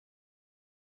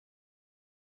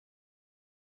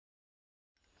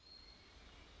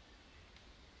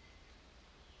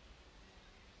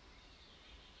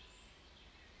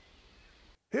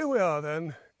Here we are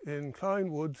then in Clyne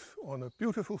Woods on a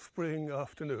beautiful spring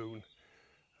afternoon,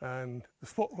 and the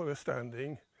spot where we're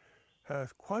standing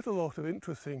has quite a lot of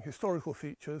interesting historical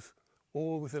features,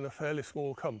 all within a fairly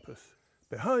small compass.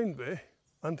 Behind me,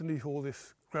 underneath all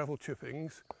this gravel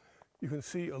chippings, you can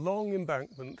see a long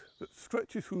embankment that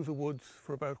stretches through the woods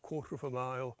for about a quarter of a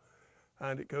mile,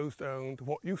 and it goes down to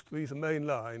what used to be the main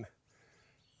line.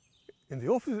 In the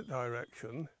opposite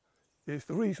direction is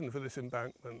the reason for this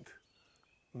embankment,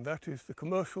 and that is the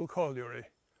commercial colliery,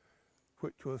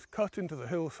 which was cut into the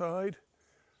hillside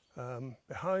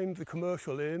behind the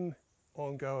commercial inn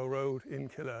on Gower Road in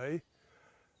Killay,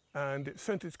 and it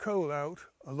sent its coal out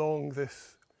along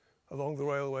the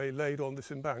railway laid on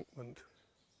this embankment.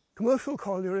 Commercial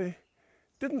colliery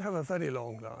didn't have a very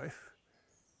long life.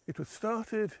 It was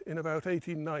started in about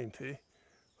 1890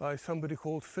 by somebody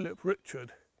called Philip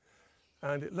Richard,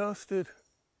 and it lasted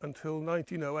until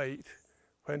 1908,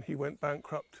 when he went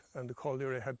bankrupt and the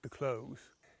colliery had to close.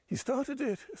 He started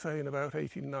it, say, in about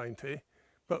 1890,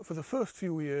 but for the first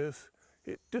few years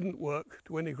it didn't work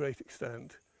to any great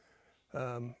extent.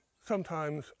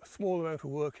 Sometimes a small amount of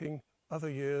working,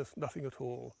 other years nothing at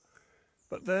all.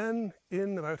 But then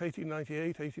in about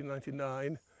 1898,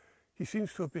 1899, he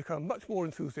seems to have become much more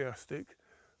enthusiastic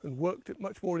and worked it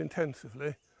much more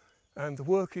intensively, and the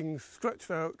workings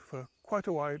stretched out for quite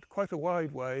a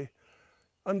wide way,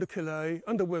 under Killay,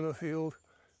 under Wimmerfield,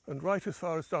 and right as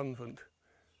far as Dunvant.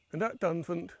 And at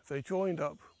Dunvant they joined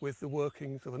up with the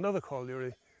workings of another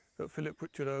colliery that Philip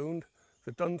Richard owned,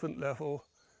 the Dunvant Level,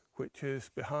 which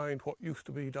is behind what used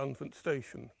to be Dunvant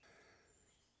Station.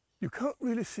 You can't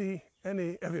really see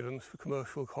any evidence for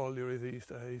commercial colliery these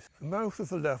days. The mouth of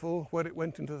the level, where it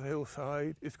went into the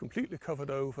hillside, is completely covered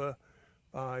over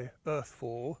by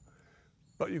earthfall,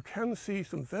 but you can see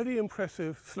some very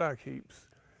impressive slag heaps,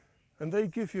 and they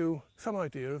give you some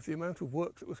idea of the amount of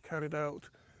work that was carried out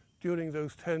during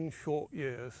those 10 short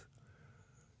years.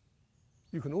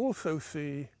 You can also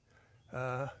see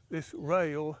this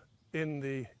rail in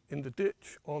the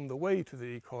ditch on the way to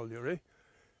the colliery,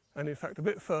 and in fact a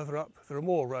bit further up there are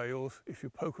more rails if you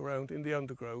poke around in the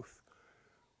undergrowth,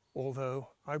 although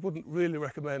I wouldn't really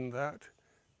recommend that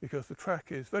because the track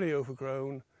is very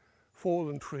overgrown,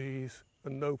 fallen trees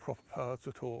and no proper paths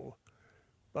at all,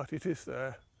 but it is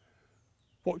there.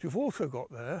 What you've also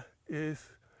got there is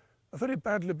a very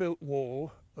badly built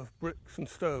wall of bricks and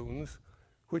stones,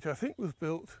 which I think was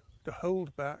built to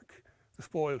hold back the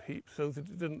spoil heap so that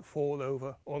it didn't fall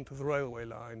over onto the railway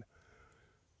line.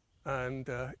 And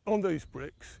on those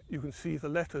bricks you can see the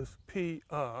letters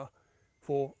PR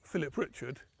for Philip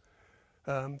Richard.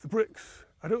 The bricks,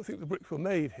 I don't think the bricks were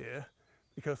made here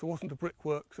because there wasn't a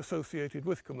brickworks associated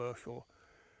with commercial.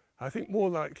 I think more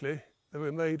likely they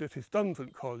were made at his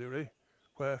Dunvant colliery,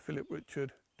 where Philip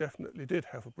Richard definitely did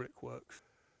have a brickworks.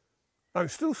 I'm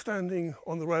still standing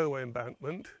on the railway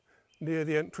embankment near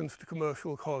the entrance to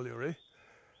commercial colliery,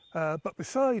 but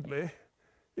beside me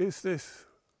is this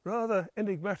rather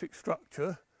enigmatic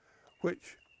structure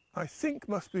which I think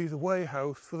must be the weigh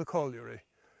house for the colliery.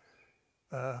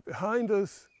 Behind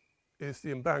us is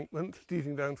the embankment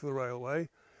leading down to the railway,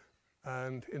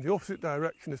 and in the opposite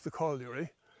direction is the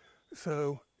colliery,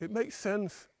 so it makes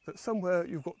sense that somewhere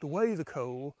you've got to weigh the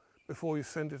coal before you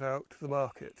send it out to the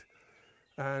market.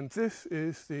 And this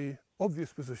is the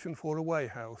obvious position for a weigh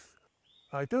house.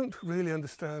 I don't really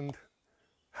understand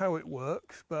how it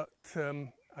works, but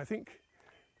I think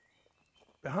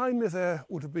behind me there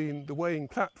would have been the weighing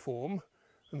platform,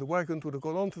 and the wagons would have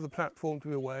gone onto the platform to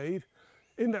be weighed.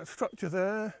 In that structure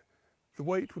there, the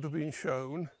weight would have been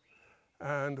shown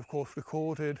and of course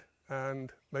recorded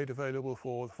and made available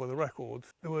for the records.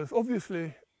 There was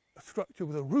obviously a structure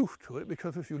with a roof to it,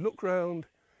 because if you look round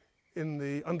in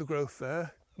the undergrowth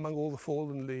there, among all the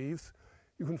fallen leaves,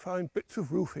 you can find bits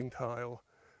of roofing tile,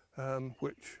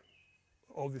 which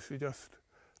obviously just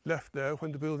left there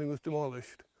when the building was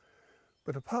demolished.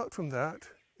 But apart from that,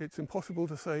 it's impossible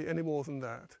to say any more than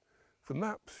that. The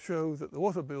maps show that there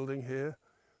was a building here,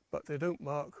 but they don't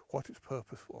mark what its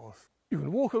purpose was. You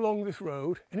can walk along this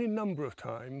road any number of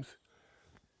times,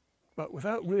 but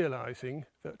without realising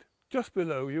that just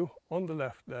below you, on the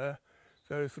left there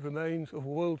is the remains of a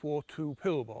World War II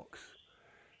pillbox.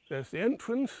 There's the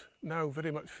entrance, now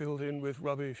very much filled in with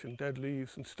rubbish and dead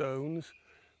leaves and stones,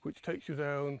 which takes you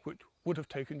down, which would have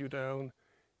taken you down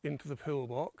into the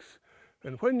pillbox.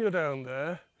 And when you're down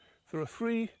there are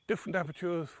 3 different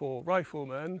apertures for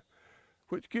riflemen,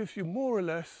 which gives you more or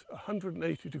less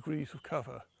 180 degrees of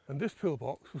cover. And this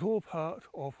pillbox was all part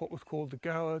of what was called the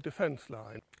Gower Defence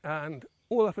Line. And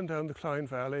all up and down the Clyne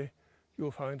Valley,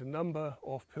 you'll find a number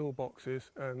of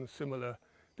pillboxes and similar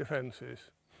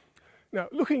defences. Now,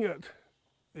 looking at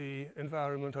the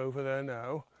environment over there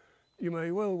now, you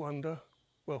may well wonder,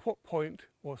 well, what point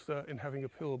was there in having a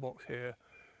pillbox here?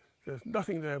 There's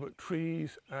nothing there but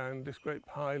trees and this great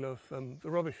pile of the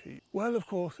rubbish heap. Well, of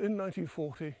course, in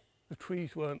 1940, the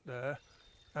trees weren't there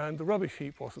and the rubbish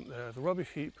heap wasn't there. The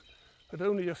rubbish heap had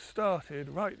only just started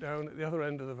right down at the other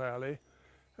end of the valley,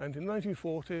 and in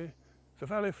 1940, the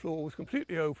valley floor was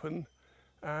completely open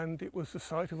and it was the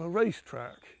site of a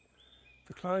racetrack,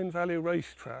 the Clyne Valley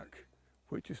racetrack,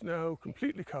 which is now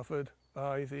completely covered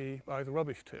by the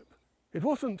rubbish tip. It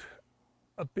wasn't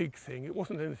a big thing, it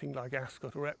wasn't anything like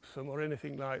Ascot or Epsom or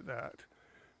anything like that.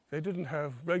 They didn't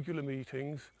have regular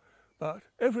meetings, but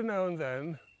every now and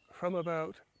then, from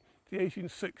about the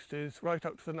 1860s right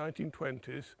up to the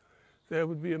 1920s, there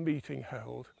would be a meeting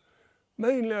held.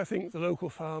 Mainly, I think, the local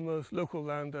farmers, local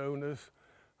landowners.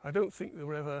 I don't think there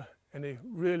were ever any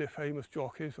really famous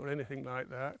jockeys or anything like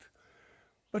that.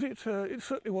 But it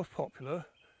certainly was popular,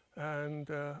 and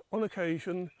on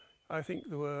occasion I think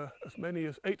there were as many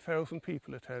as 8,000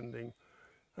 people attending,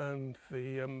 and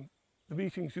the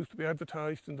meetings used to be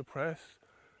advertised in the press,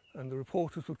 and the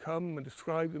reporters would come and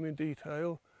describe them in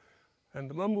detail, and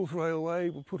the Mumbles Railway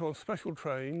would put on special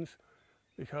trains,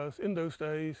 because in those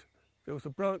days there was a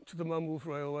branch of the Mumbles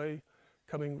Railway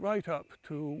coming right up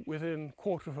to within a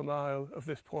quarter of a mile of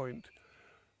this point,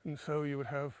 and so you would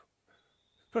have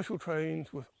special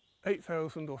trains with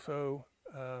 8,000 or so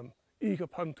eager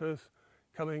punters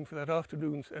coming for that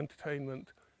afternoon's entertainment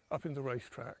up in the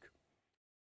racetrack.